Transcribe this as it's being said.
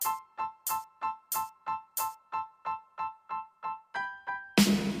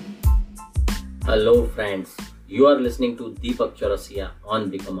Hello friends, you are listening to Deepak Chaurasia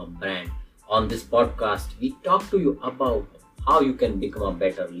on Become a Brand. On this podcast, we talk to you about how you can become a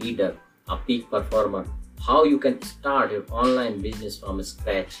better leader, a peak performer, how you can start your online business from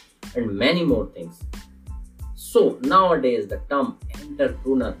scratch, and many more things. So nowadays the term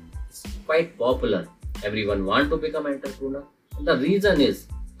entrepreneur is quite popular. Everyone want to become entrepreneur. And the reason is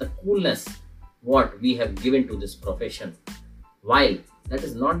the coolness what we have given to this profession. While that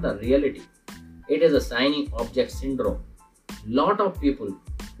is not the reality, it is a shiny object syndrome. Lot of people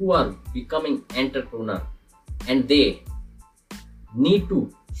who are becoming entrepreneur and they need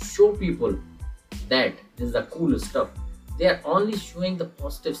to show people that this is the cool stuff. They are only showing the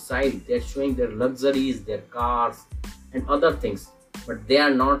positive side. They are showing their luxuries, their cars and other things. But they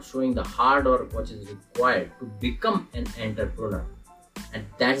are not showing the hard work which is required to become an entrepreneur. And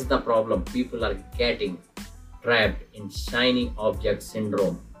that's the problem. People are getting trapped in shiny object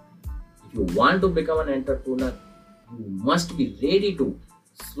syndrome. If you want to become an entrepreneur, you must be ready to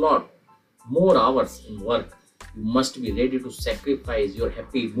slot more hours in work. You must be ready to sacrifice your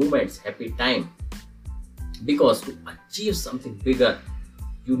happy moments, happy time. Because to achieve something bigger,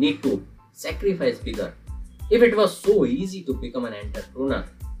 you need to sacrifice bigger. If it was so easy to become an entrepreneur,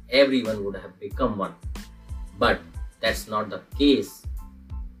 everyone would have become one. But that's not the case.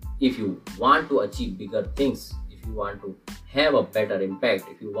 If you want to achieve bigger things, if you want to have a better impact,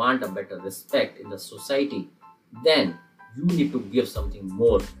 if you want a better respect in the society, then you need to give something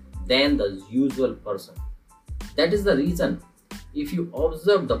more than the usual person. That is the reason. If you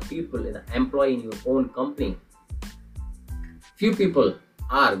observe the people in the employee in your own company, few people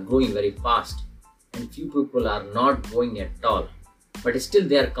are growing very fast and few people are not growing at all. But still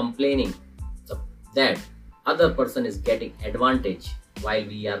they are complaining that other person is getting advantage while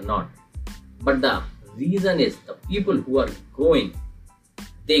we are not. But the reason is the people who are growing,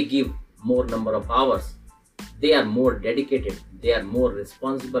 they give more number of hours. They are more dedicated. They are more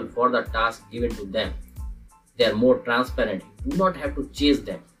responsible for the task given to them. They are more transparent. You do not have to chase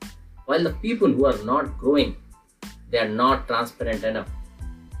them. While the people who are not growing, they are not transparent enough.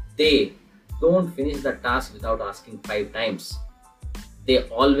 They don't finish the task without asking 5 times. They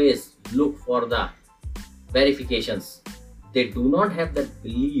always look for the verifications. They do not have that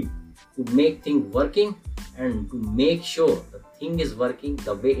belief to make things working and to make sure the thing is working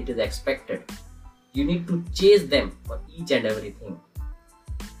the way it is expected. You need to chase them for each and everything.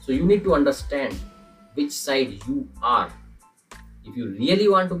 So you need to understand which side you are. If you really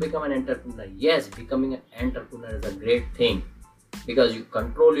want to become an entrepreneur, yes, becoming an entrepreneur is a great thing because you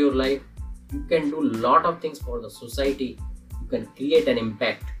control your life. You can do a lot of things for the society. You can create an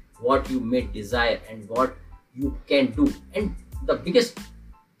impact, what you may desire and what you can do. And the biggest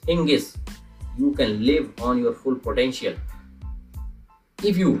thing is you can live on your full potential.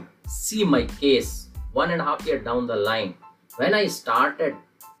 If you see my case 1.5 years down the line, when I started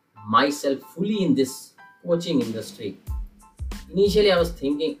myself fully in this coaching industry, initially I was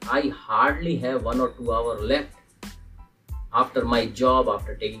thinking I hardly have 1 or 2 hours left after my job,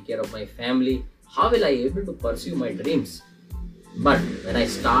 after taking care of my family. How will I able to pursue my dreams? But when I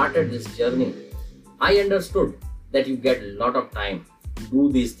started this journey, I understood that you get a lot of time to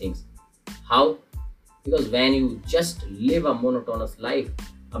do these things. How? Because when you just live a monotonous life,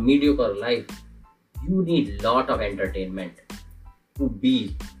 a mediocre life, you need lot of entertainment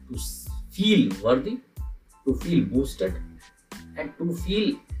to feel worthy, to feel boosted, and to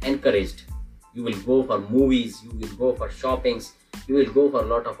feel encouraged. You will go for movies, you will go for shoppings, you will go for a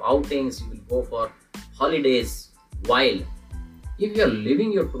lot of outings, you will go for holidays. While if you are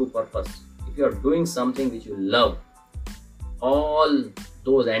living your true purpose, if you are doing something which you love, all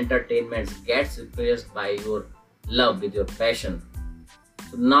those entertainments gets replaced by your love with your passion.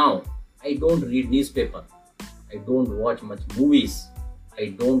 So now I don't read newspaper, I don't watch much movies,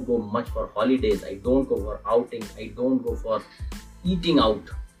 I don't go much for holidays, I don't go for outing, I don't go for eating out.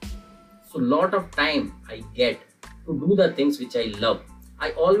 So lot of time I get to do the things which I love.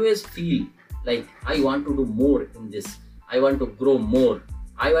 I always feel like I want to do more in this. I want to grow more.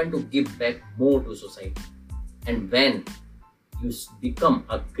 I want to give back more to society. And when you become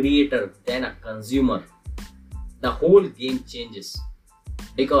a creator than a consumer, the whole game changes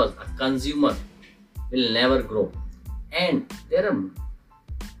because a consumer will never grow. And there are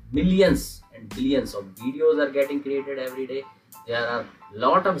millions and billions of videos are getting created every day. There are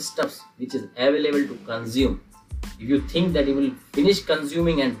lot of stuffs which is available to consume. If you think that you will finish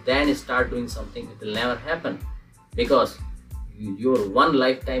consuming and then start doing something, it will never happen because your one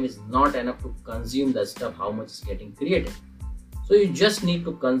lifetime is not enough to consume the stuff how much is getting created. So you just need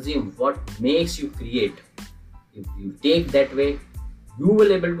to consume what makes you create. If you take that way, you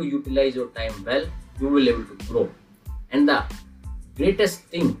will able to utilize your time well, you will able to grow. And the greatest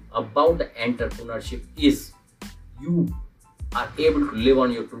thing about the entrepreneurship is you are able to live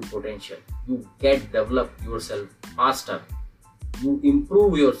on your true potential. You get develop yourself faster. You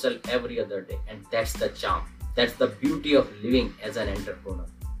improve yourself every other day, and that's the charm. That's the beauty of living as an entrepreneur.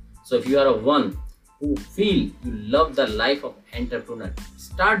 So if you are a one who feel you love the life of entrepreneur,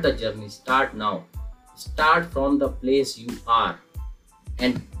 start the journey, start now. Start from the place you are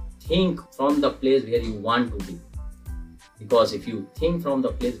and think from the place where you want to be. Because if you think from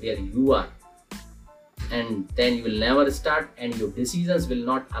the place where you are, and then you will never start and your decisions will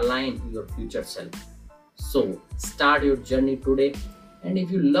not align to your future self. So start your journey today. And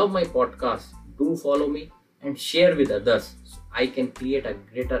if you love my podcast, do follow me and share with others so I can create a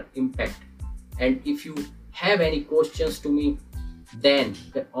greater impact. And if you have any questions to me, then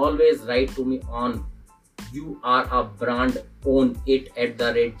you can always write to me on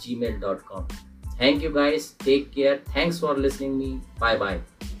yourabrand@gmail.com. Thank you guys. Take care. Thanks for listening me. Bye bye.